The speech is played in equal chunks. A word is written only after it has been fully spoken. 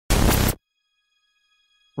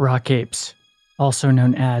rock apes, also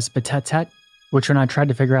known as Batutut, which when I tried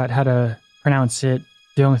to figure out how to pronounce it,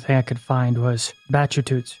 the only thing I could find was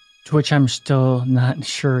Batutut, to which I'm still not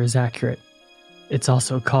sure is accurate. It's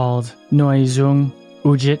also called Người, rừng,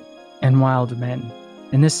 Ujit, and wild men.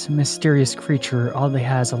 And this mysterious creature oddly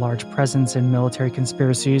has a large presence in military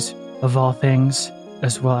conspiracies, of all things,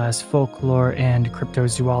 as well as folklore and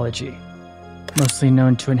cryptozoology. Mostly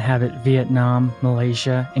known to inhabit Vietnam,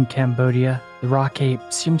 Malaysia, and Cambodia, the rock ape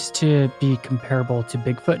seems to be comparable to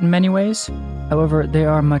Bigfoot in many ways. However, they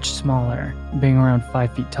are much smaller, being around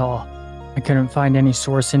 5 feet tall. I couldn't find any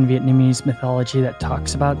source in Vietnamese mythology that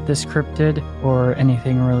talks about this cryptid or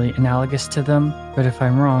anything really analogous to them, but if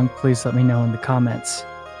I'm wrong, please let me know in the comments.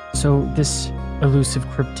 So this elusive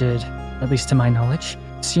cryptid, at least to my knowledge,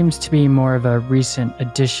 seems to be more of a recent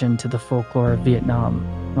addition to the folklore of Vietnam,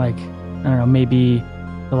 like, I don't know, maybe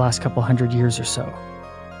the last couple hundred years or so.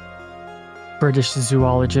 British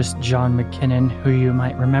zoologist John Mackinnon, who you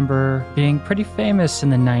might remember being pretty famous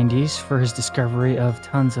in the 90s for his discovery of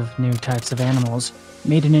tons of new types of animals,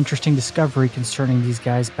 made an interesting discovery concerning these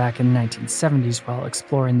guys back in the 1970s while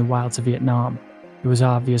exploring the wilds of Vietnam. It was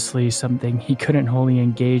obviously something he couldn't wholly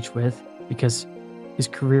engage with because his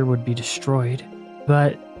career would be destroyed.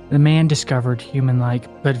 But the man discovered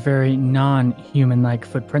human-like, but very non-human-like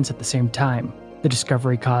footprints at the same time. The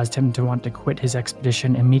discovery caused him to want to quit his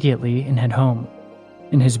expedition immediately and head home.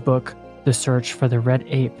 In his book, The Search for the Red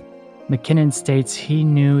Ape, Mackinnon states he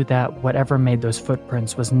knew that whatever made those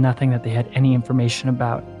footprints was nothing that they had any information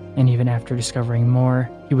about, and even after discovering more,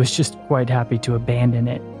 he was just quite happy to abandon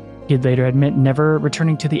it. He'd later admit never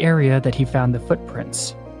returning to the area that he found the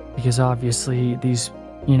footprints, because obviously these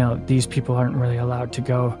people aren't really allowed to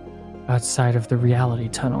go outside of the reality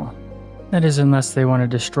tunnel. That is, unless they want to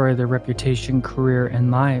destroy their reputation, career,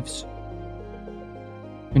 and lives.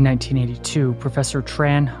 In 1982, Professor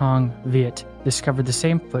Tran Hong Viet discovered the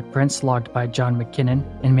same footprints logged by John Mackinnon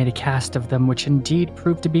and made a cast of them which indeed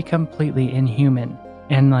proved to be completely inhuman,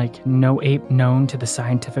 and like no ape known to the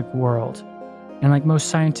scientific world. And like most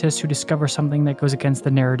scientists who discover something that goes against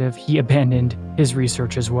the narrative, he abandoned his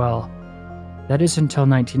research as well. That is until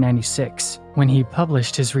 1996, when he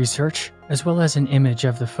published his research, as well as an image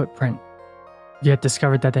of the footprint. Viet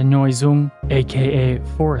discovered that the Người, rừng, aka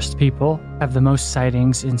forest people, have the most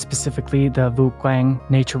sightings in specifically the Vu Quang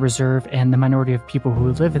Nature Reserve, and the minority of people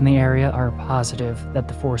who live in the area are positive that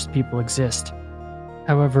the forest people exist.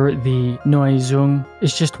 However, the Người, rừng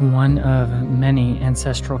is just one of many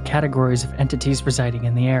ancestral categories of entities residing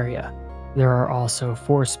in the area. There are also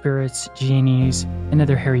forest spirits, genies, and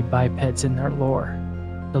other hairy bipeds in their lore.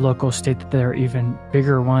 The locals state that there are even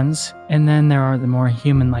bigger ones, and then there are the more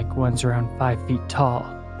human-like ones around 5 feet tall.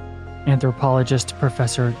 Anthropologist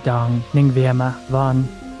Professor Dong Ningviema Van,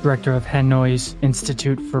 director of Hanoi's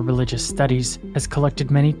Institute for Religious Studies, has collected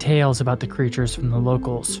many tales about the creatures from the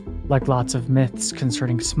locals, like lots of myths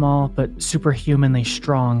concerning small but superhumanly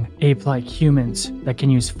strong ape-like humans that can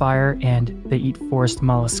use fire, and they eat forest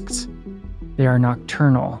mollusks. They are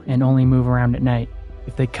nocturnal and only move around at night.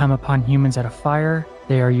 If they come upon humans at a fire,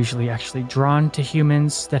 they are usually actually drawn to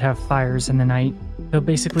humans that have fires in the night. They'll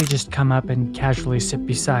basically just come up and casually sit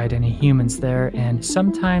beside any humans there and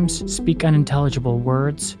sometimes speak unintelligible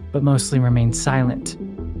words, but mostly remain silent.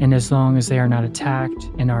 And as long as they are not attacked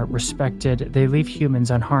and are respected, they leave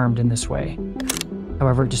humans unharmed in this way.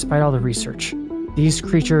 However, despite all the research, these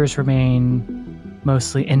creatures remain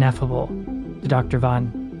mostly ineffable to Dr.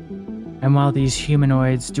 Van. And while these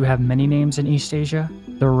humanoids do have many names in East Asia,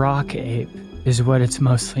 the rock ape is what it's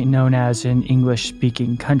mostly known as in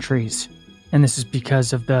English-speaking countries. And this is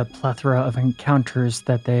because of the plethora of encounters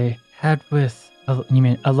that they had with,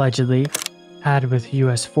 allegedly, had with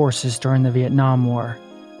US forces during the Vietnam War.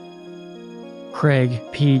 Craig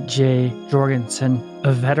P.J. Jorgensen,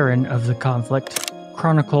 a veteran of the conflict,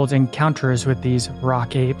 chronicled encounters with these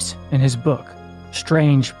rock apes in his book,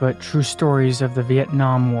 Strange but True Stories of the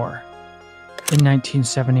Vietnam War. In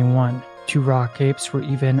 1971, 2 rock apes were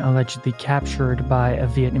even allegedly captured by a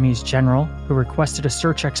Vietnamese general who requested a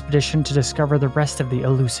search expedition to discover the rest of the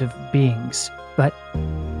elusive beings, but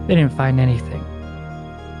they didn't find anything.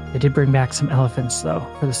 They did bring back some elephants, though,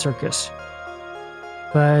 for the circus.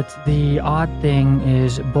 But the odd thing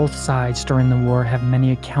is both sides during the war have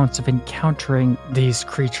many accounts of encountering these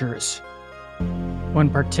creatures. One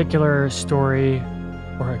particular story,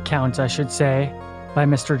 or account I should say, by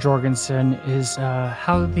Mr. Jorgensen is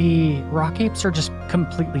how the rock apes are just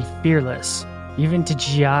completely fearless, even to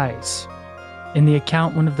G.I.s. In the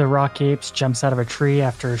account, one of the rock apes jumps out of a tree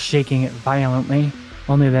after shaking it violently,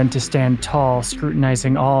 only then to stand tall,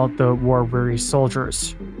 scrutinizing all the war-weary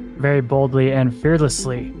soldiers. very boldly and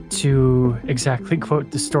fearlessly, to exactly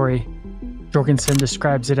quote the story. Jorgensen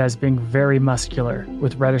describes it as being very muscular,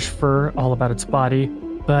 with reddish fur all about its body,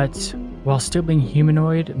 but while still being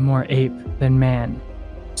humanoid, more ape than man.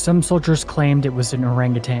 Some soldiers claimed it was an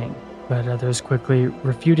orangutan, but others quickly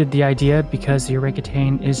refuted the idea because the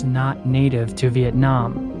orangutan is not native to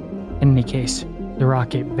Vietnam. In any case, the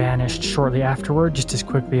rock ape vanished shortly afterward just as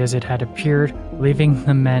quickly as it had appeared, leaving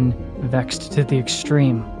the men vexed to the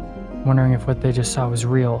extreme, wondering if what they just saw was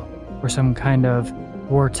real, or some kind of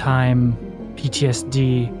wartime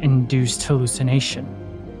PTSD-induced hallucination.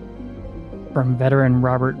 From veteran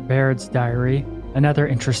Robert Baird's diary, another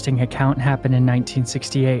interesting account happened in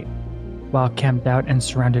 1968. While camped out and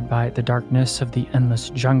surrounded by the darkness of the endless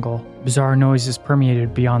jungle, bizarre noises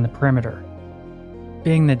permeated beyond the perimeter.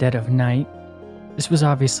 Being the dead of night, this was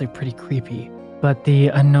obviously pretty creepy, but the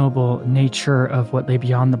unknowable nature of what lay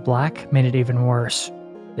beyond the black made it even worse.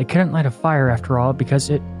 They couldn't light a fire after all because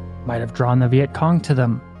it might have drawn the Viet Cong to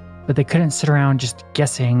them, but they couldn't sit around just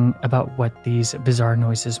guessing about what these bizarre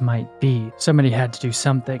noises might be. Somebody had to do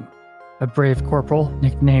something. A brave corporal,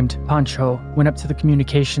 nicknamed Pancho, went up to the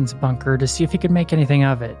communications bunker to see if he could make anything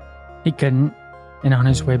of it. He couldn't, and on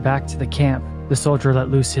his way back to the camp, the soldier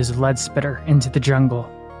let loose his lead spitter into the jungle.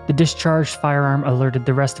 The discharged firearm alerted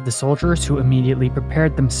the rest of the soldiers, who immediately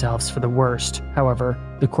prepared themselves for the worst. However,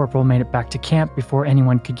 the corporal made it back to camp before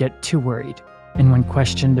anyone could get too worried. And when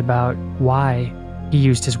questioned about why he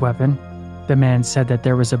used his weapon, the man said that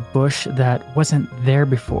there was a bush that wasn't there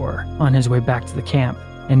before on his way back to the camp,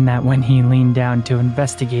 and that when he leaned down to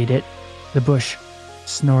investigate it, the bush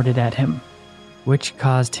snorted at him, which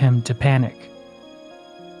caused him to panic.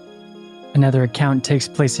 Another account takes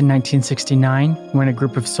place in 1969 when a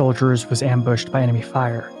group of soldiers was ambushed by enemy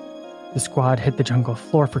fire. The squad hit the jungle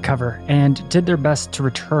floor for cover and did their best to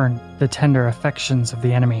return the tender affections of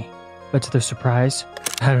the enemy. But to their surprise,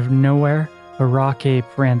 out of nowhere, a rock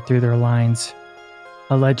ape ran through their lines.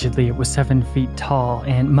 Allegedly, it was 7 feet tall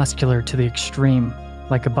and muscular to the extreme,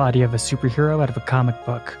 like a body of a superhero out of a comic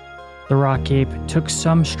book. The rock ape took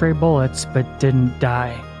some stray bullets but didn't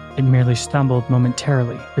die. It merely stumbled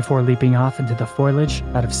momentarily before leaping off into the foliage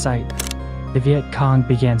out of sight. The Viet Cong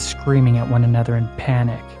began screaming at one another in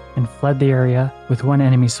panic and fled the area, with one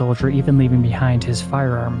enemy soldier even leaving behind his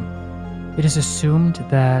firearm. It is assumed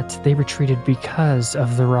that they retreated because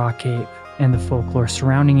of the rock ape and the folklore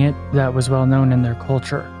surrounding it that was well known in their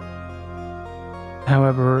culture.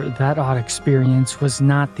 However, that odd experience was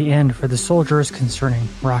not the end for the soldiers concerning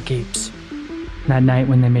rock apes. That night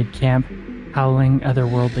when they made camp, howling,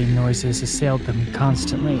 otherworldly noises assailed them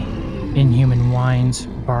constantly. Inhuman whines,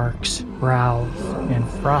 barks, growls, and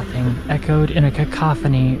frothing echoed in a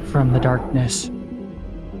cacophony from the darkness.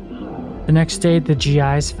 The next day, the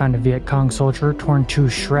G.I.s found a Viet Cong soldier torn to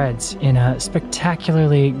shreds in a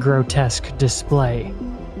spectacularly grotesque display.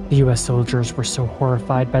 The U.S. soldiers were so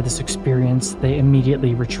horrified by this experience, they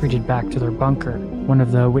immediately retreated back to their bunker. One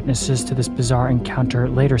of the witnesses to this bizarre encounter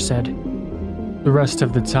later said, "The rest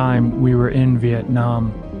of the time we were in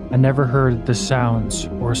Vietnam, I never heard the sounds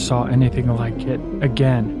or saw anything like it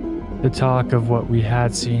again. The talk of what we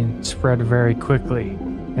had seen spread very quickly,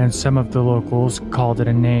 and some of the locals called it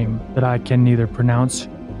a name that I can neither pronounce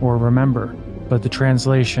or remember, but the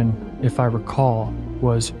translation, if I recall,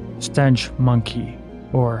 was stench monkey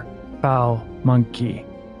or foul monkey,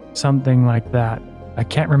 something like that. I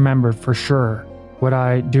can't remember for sure. What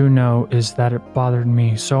I do know is that it bothered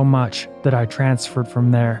me so much that I transferred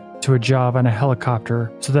from there to a job on a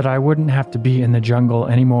helicopter so that I wouldn't have to be in the jungle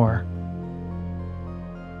anymore."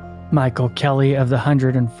 Michael Kelly of the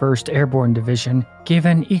 101st Airborne Division gave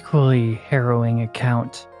an equally harrowing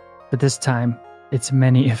account, but this time it's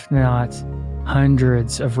many, if not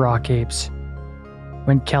hundreds, of rock apes.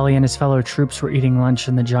 When Kelly and his fellow troops were eating lunch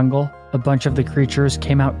in the jungle, a bunch of the creatures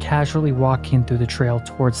came out casually walking through the trail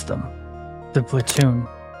towards them. The platoon,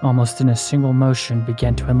 almost in a single motion,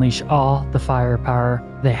 began to unleash all the firepower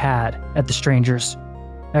they had at the strangers.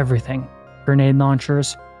 Everything. Grenade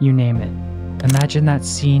launchers, you name it. Imagine that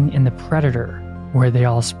scene in The Predator, where they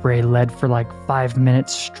all spray lead for like 5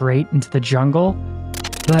 minutes straight into the jungle,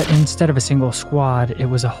 but instead of a single squad, it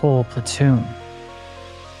was a whole platoon.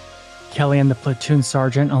 Kelly and the platoon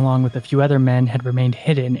sergeant, along with a few other men, had remained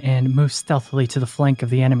hidden and moved stealthily to the flank of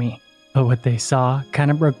the enemy. But what they saw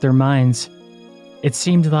kind of broke their minds. It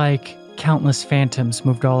seemed like countless phantoms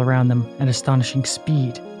moved all around them at astonishing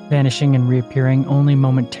speed, vanishing and reappearing only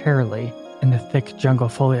momentarily in the thick jungle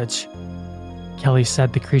foliage. Kelly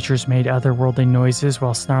said the creatures made otherworldly noises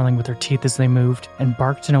while snarling with their teeth as they moved, and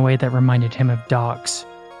barked in a way that reminded him of dogs.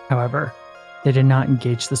 However, they did not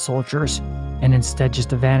engage the soldiers, and instead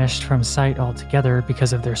just vanished from sight altogether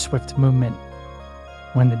because of their swift movement.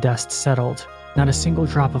 When the dust settled, not a single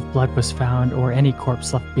drop of blood was found or any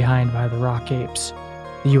corpse left behind by the rock apes.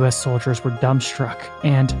 The US soldiers were dumbstruck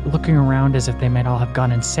and looking around as if they might all have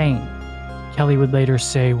gone insane. Kelly would later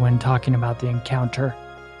say when talking about the encounter,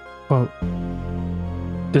 quote,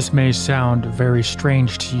 "This may sound very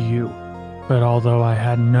strange to you, but although I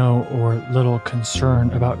had no or little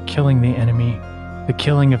concern about killing the enemy, the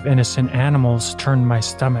killing of innocent animals turned my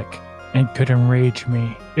stomach and could enrage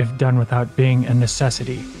me if done without being a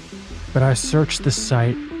necessity. But I searched the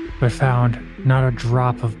site but found not a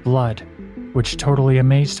drop of blood, which totally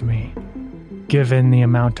amazed me. Given the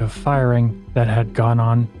amount of firing that had gone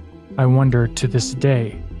on, I wonder to this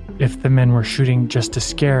day if the men were shooting just to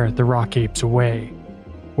scare the rock apes away,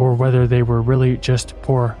 or whether they were really just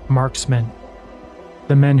poor marksmen.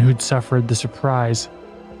 The men who'd suffered the surprise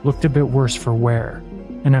looked a bit worse for wear,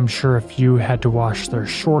 and I'm sure if you had to wash their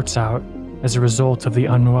shorts out as a result of the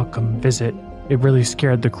unwelcome visit, it really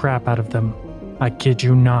scared the crap out of them. I kid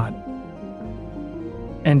you not."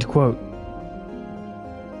 End quote.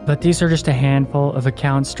 But these are just a handful of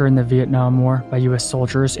accounts during the Vietnam War by US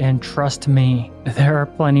soldiers, and trust me, there are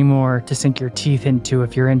plenty more to sink your teeth into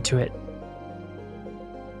if you're into it.